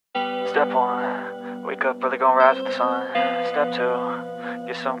Step 1, wake up early, gonna rise with the sun. Step 2,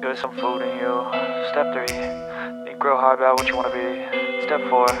 get some good, some food in you. Step 3, think real hard about what you wanna be. Step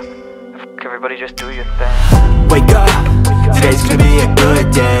 4, fuck everybody, just do your thing. Wake up, today's gonna be a good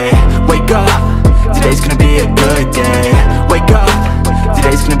day. Wake up, today's gonna be a good day. Wake up,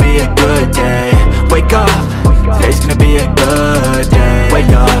 today's gonna be a good day. Wake up, today's gonna be a good day.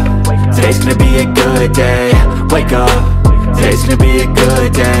 Wake up, today's gonna be a good day. Wake up, today's gonna be a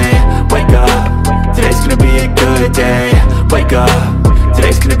good day. Wake up, today's gonna be a good day. Wake up,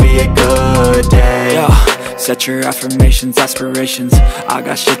 today's gonna be a good day. Yo, set your affirmations, aspirations. I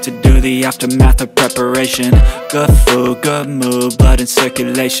got shit to do, the aftermath of preparation. Good food, good mood, blood in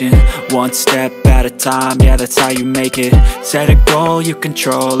circulation. One step at a time, yeah, that's how you make it. Set a goal you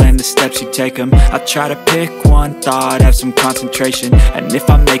control and the steps you take them. I try to pick one thought, have some concentration. And if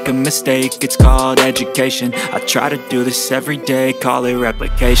I make a mistake, it's called education. I try to do this every day, call it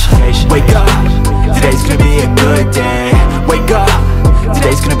replication. Wake up, today's gonna be a good day. Wake up,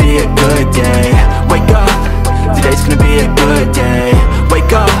 today's gonna be a good day. Wake up, today's gonna be a good day.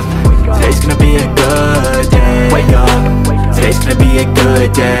 Wake up, today's gonna be a good day. Wake up, today's gonna be a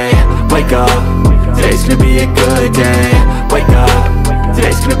good day. Wake up, today's gonna be a good day. Wake up,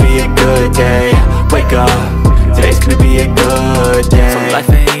 today's gonna be a good day. Wake up, today's gonna be a good day. So life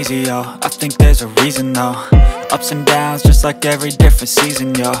ain't easy, yo, I think there's a reason though. Ups and downs, just like every different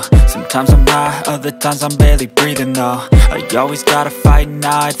season, yo. Sometimes I'm high, other times I'm barely breathing, though. I always gotta fight and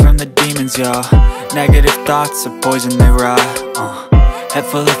hide from the demons, yo. Negative thoughts are poison, they rot. Head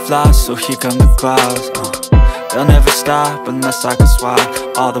full of flaws, so here come the clouds. They'll never stop unless I can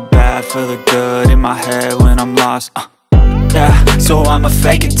swap all the bad for the good in my head when I'm lost. Yeah, so I'ma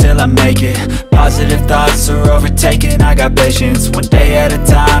fake it till I make it. Positive thoughts are overtaken, I got patience. One day at a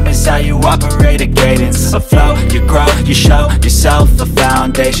time is how you operate a cadence. A flow, you grow, you show yourself a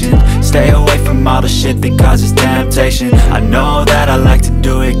foundation. Stay away from all the shit that causes temptation. I know that I like to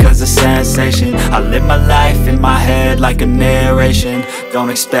do it cause it's sensation. I live my life in my head like a narration. Don't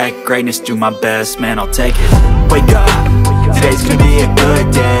expect greatness, do my best, man, I'll take it. Wake up, today's gonna be a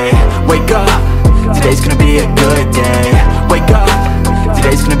good day. Wake up, today's gonna be a good day. Wake up,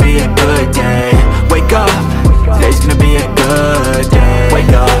 today's gonna be a good day. Wake up, today's gonna be a good day.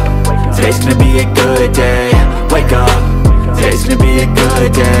 Wake up, today's gonna be a good day. Wake up, today's gonna be a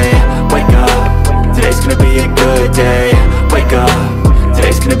good day.